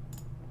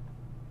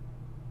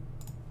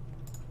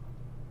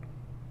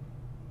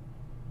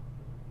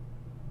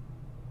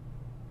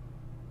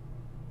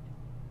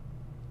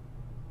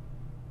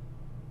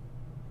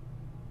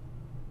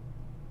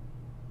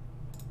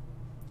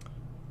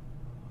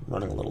 I'm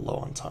running a little low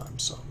on time,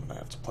 so I'm gonna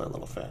have to play a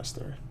little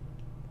faster.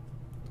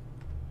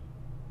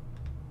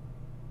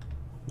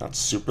 Not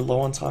super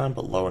low on time,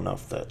 but low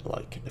enough that,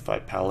 like, if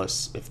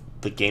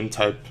the game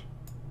type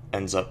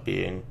ends up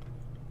being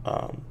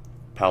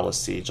Palace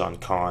Siege on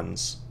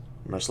Khan's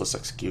Merciless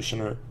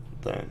Executioner,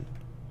 then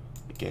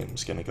the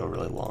game's gonna go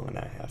really long and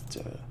I have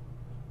to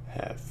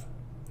have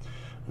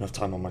enough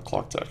time on my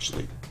clock to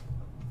actually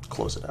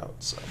close it out,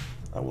 so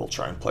I will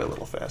try and play a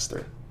little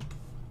faster.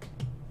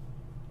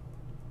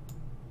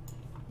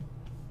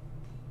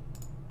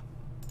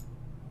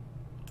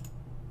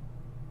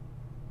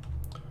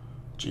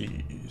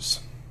 Jeez.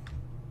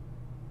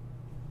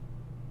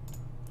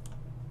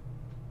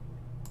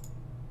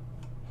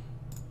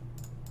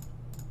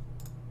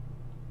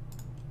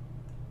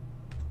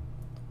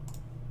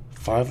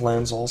 Five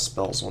lands, all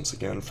spells once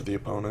again for the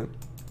opponent.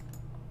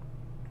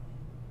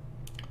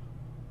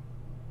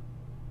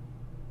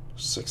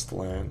 Sixth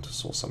land,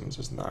 Soul Summons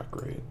is not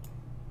great.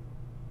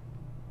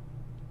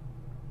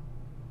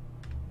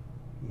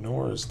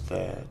 Nor is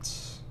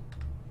that.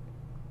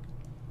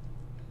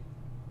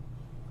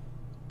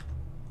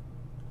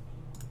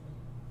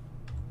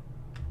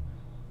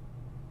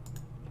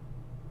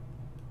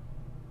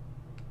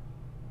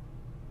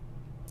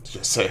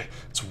 Just say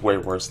it's way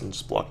worse than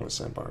just blocking the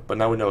sandbar. But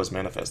now we know his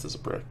manifest is a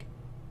brick,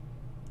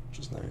 which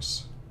is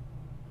nice.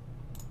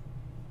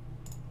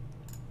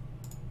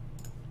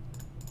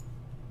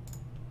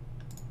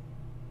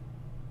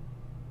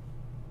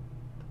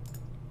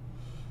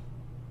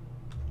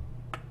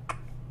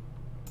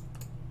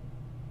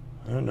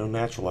 I don't know,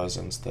 naturalize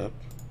end step.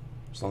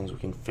 As long as we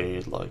can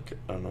fade like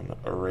an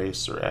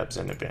erase or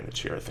Abzan advantage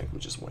here, I think we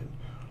just win.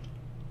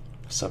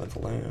 Seventh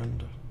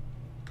land.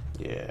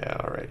 Yeah,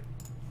 alright.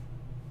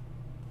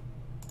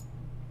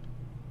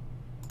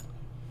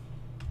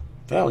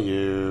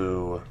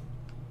 Value.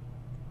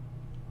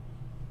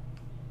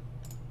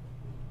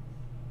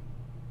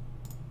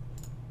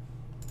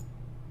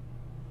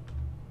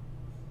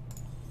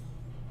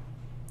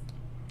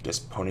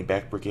 Guess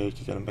Ponyback Brigade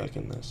could get him back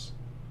in this.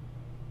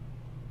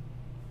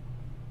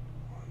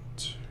 1,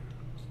 2,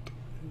 3,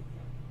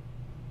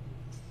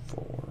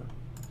 4.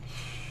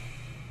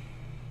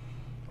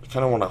 I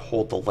kind of want to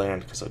hold the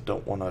land because I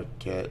don't want to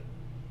get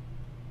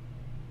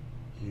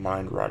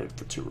Mind Rotted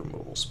for 2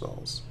 removal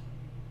spells.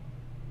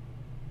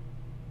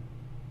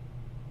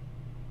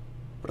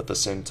 But at the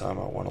same time,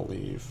 I want to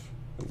leave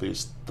at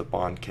least the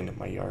Bondkin in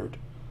my yard.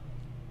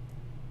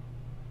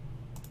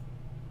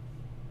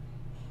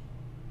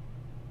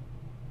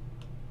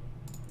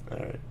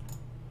 Alright.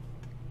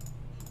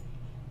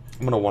 I'm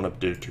going to want to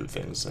do 2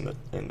 things in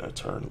a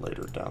turn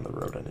later down the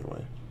road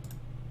anyway.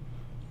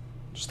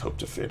 Just hope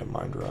to fade a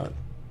Mind Rot.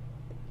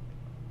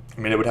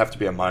 I mean, it would have to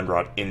be a Mind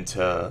Rot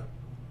into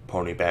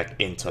Ponyback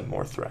into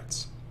more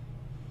threats.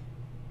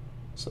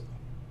 So,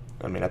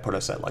 I mean, I put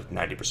us at like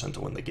 90%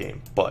 to win the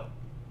game, but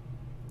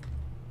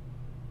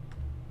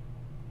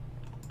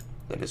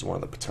that is one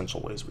of the potential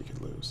ways we could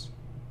lose.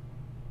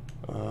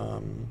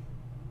 I'll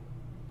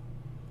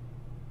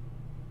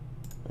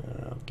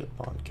get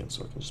Bondkin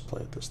so I can just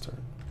play it this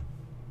turn.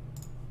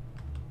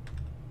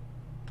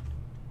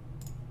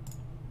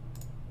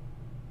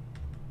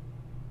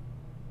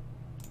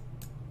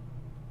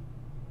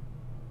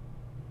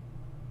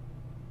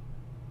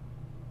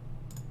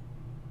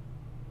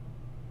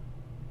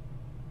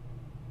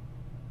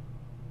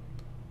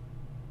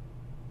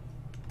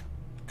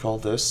 Call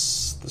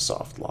this the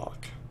soft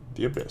lock,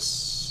 the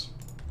Abyss.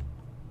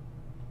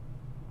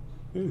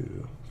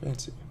 Ooh,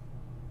 fancy.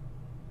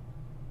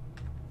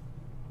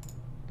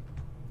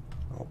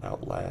 I'll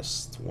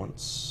outlast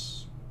once.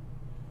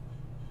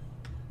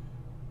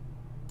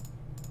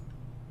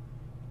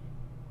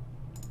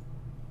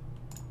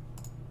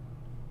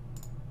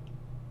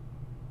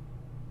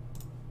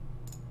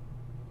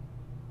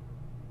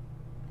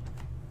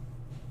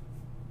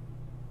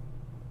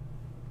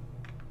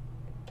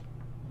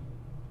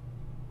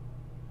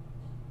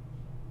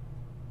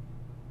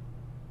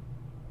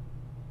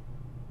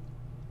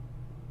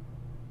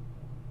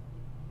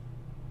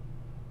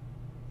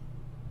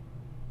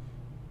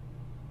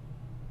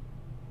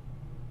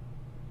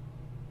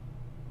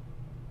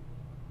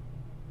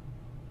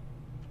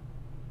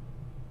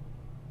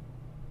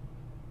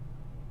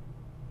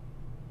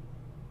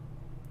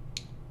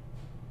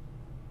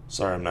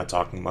 Sorry I'm not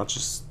talking much,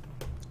 it's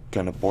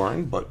kind of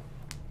boring, but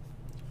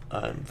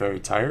I'm very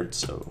tired,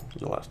 so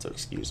you'll have to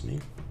excuse me.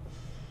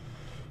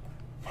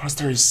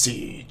 Monastery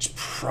Siege,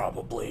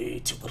 probably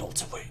too little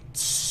to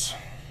wait.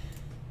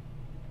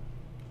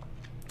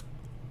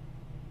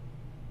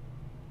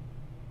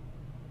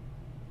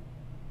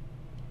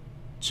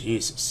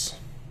 Jesus,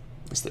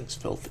 this thing's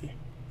filthy.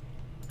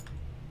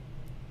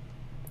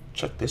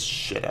 Check this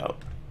shit out.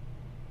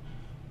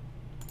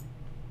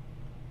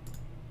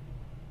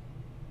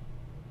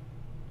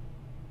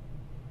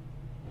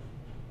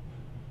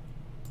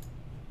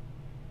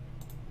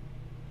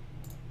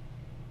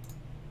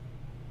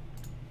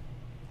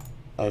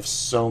 I have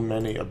so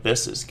many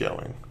abysses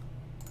going.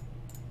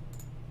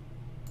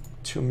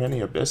 Too many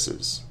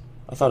abysses.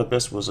 I thought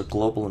abyss was a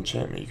global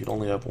enchantment. You could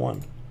only have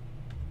one.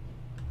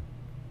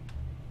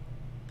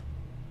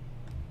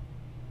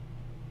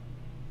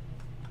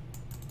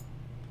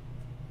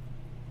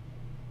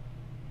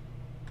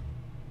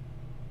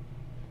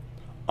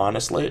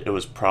 Honestly, it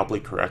was probably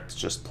correct to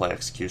just play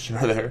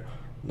Executioner there,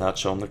 not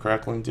show him the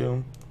Crackling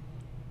Doom.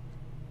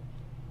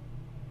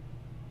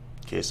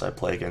 In case I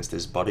play against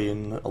his buddy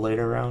in a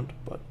later round,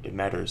 but it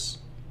matters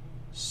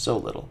so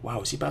little. Wow,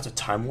 is he about to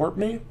time warp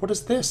me? What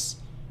is this?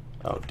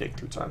 Oh, dig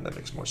through time, that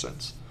makes more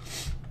sense.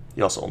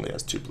 He also only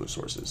has 2 blue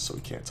sources, so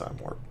he can't time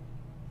warp.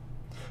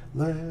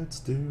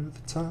 Let's do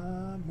the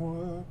time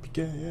warp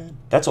again.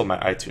 That's what my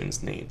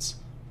iTunes needs.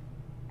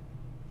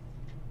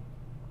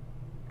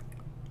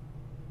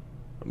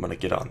 I'm gonna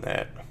get on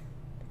that.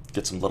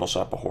 Get some Little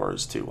Shop of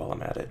Horrors too while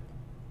I'm at it.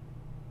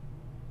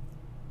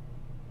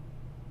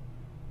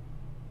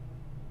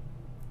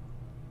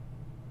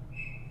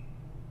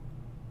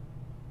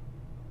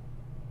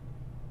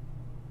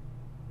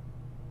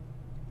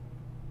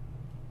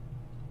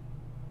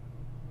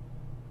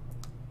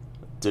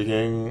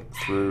 Digging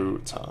through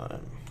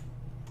time.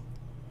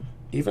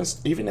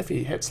 Even if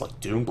he hits like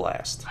Doom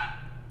Blast,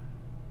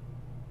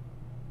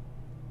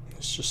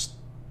 it's just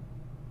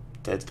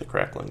dead to the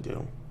Crackling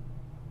Doom.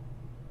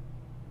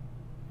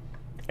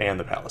 And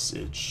the Palace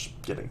Siege,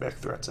 getting back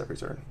threats every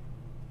turn.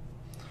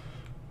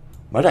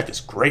 My deck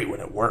is great when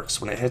it works,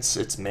 when it hits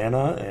its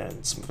mana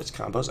and some of its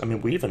combos. I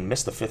mean, we even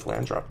missed the 5th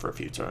land drop for a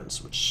few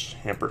turns, which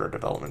hampered our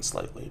development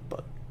slightly,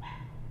 but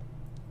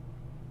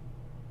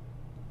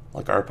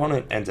like, our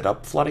opponent ended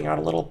up flooding out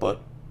a little, but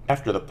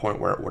after the point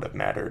where it would have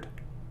mattered.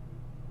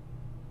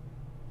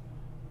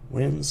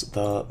 Wins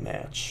the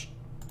match.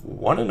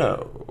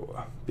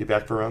 1-0. Be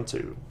back for round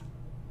 2.